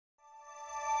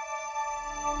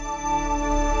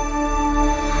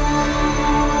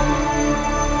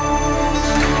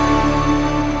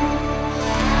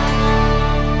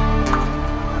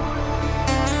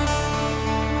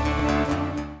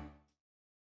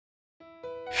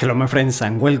Hello my friends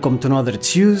and welcome to another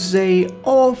Tuesday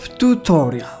of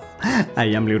tutorial. I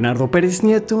am Leonardo Perez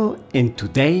Nieto and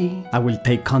today I will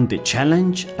take on the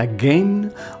challenge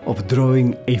again of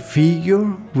drawing a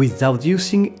figure without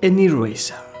using an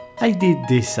eraser. I did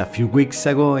this a few weeks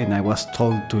ago and I was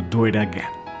told to do it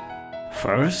again.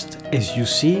 First, as you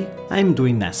see, I'm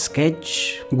doing a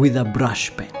sketch with a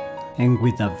brush pen and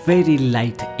with a very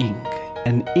light ink,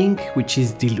 an ink which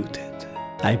is diluted.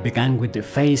 I began with the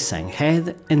face and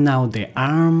head and now the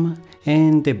arm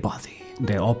and the body,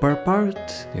 the upper part,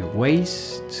 the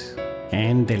waist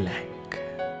and the leg.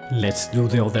 Let's do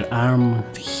the other arm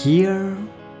here.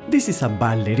 This is a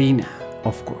ballerina,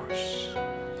 of course.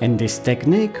 And this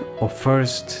technique of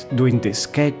first doing the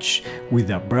sketch with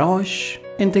a brush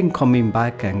and then coming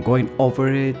back and going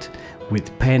over it with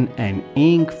pen and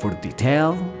ink for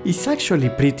detail is actually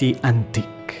pretty antique.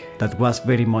 That was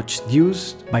very much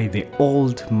used by the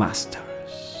old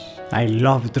masters. I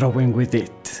love drawing with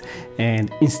it,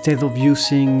 and instead of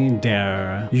using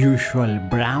their usual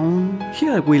brown,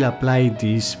 here I will apply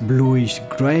this bluish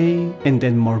gray and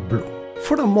then more blue,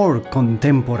 for a more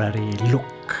contemporary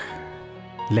look.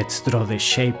 Let's draw the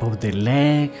shape of the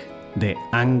leg, the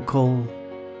ankle,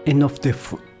 and of the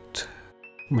foot,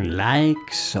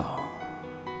 like so.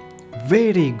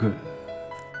 Very good.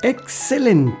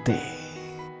 Excelente!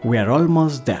 We are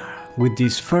almost there with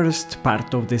this first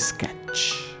part of the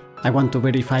sketch. I want to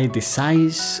verify the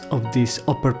size of this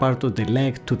upper part of the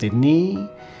leg to the knee,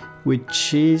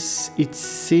 which is, it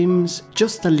seems,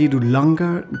 just a little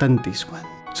longer than this one,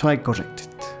 so I correct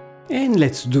it. And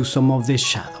let's do some of the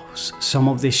shadows, some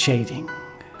of the shading.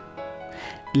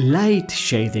 Light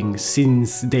shading,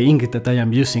 since the ink that I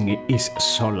am using is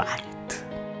so light.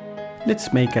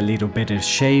 Let's make a little better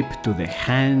shape to the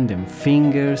hand and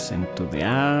fingers and to the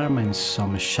arm and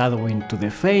some shadowing to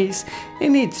the face,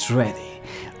 and it's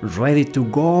ready to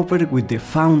go over with the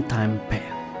fountain pen.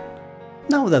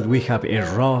 Now that we have a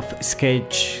rough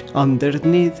sketch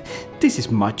underneath, this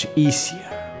is much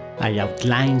easier. I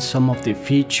outline some of the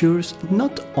features,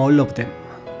 not all of them,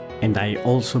 and I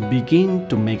also begin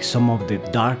to make some of the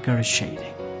darker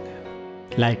shading,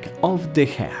 like of the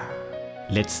hair.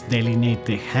 Let's delineate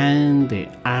the hand, the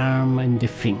arm and the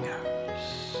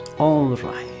fingers.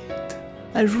 Alright.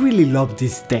 I really love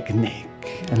this technique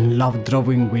and love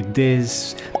drawing with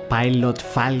this Pilot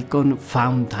Falcon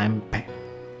fountain pen.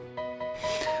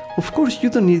 Of course, you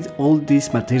don't need all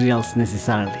these materials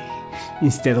necessarily.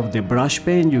 Instead of the brush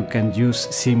pen, you can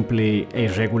use simply a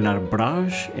regular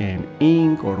brush and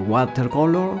ink or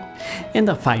watercolor and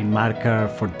a fine marker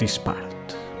for this part.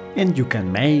 And you can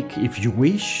make, if you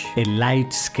wish, a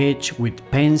light sketch with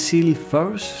pencil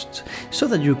first, so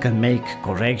that you can make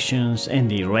corrections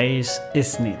and erase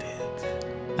as needed.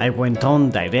 I went on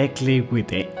directly with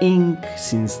the ink,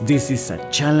 since this is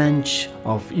a challenge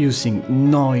of using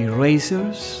no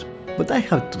erasers, but I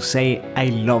have to say I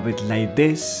love it like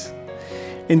this.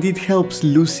 And it helps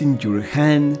loosen your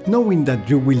hand, knowing that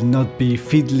you will not be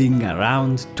fiddling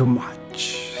around too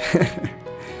much.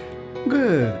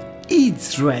 Good.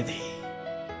 It's ready!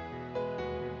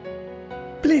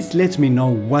 Please let me know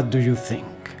what do you think.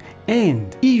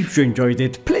 And if you enjoyed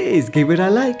it, please give it a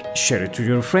like, share it to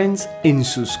your friends and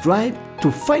subscribe to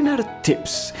finer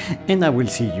tips. And I will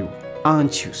see you on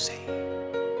Tuesday.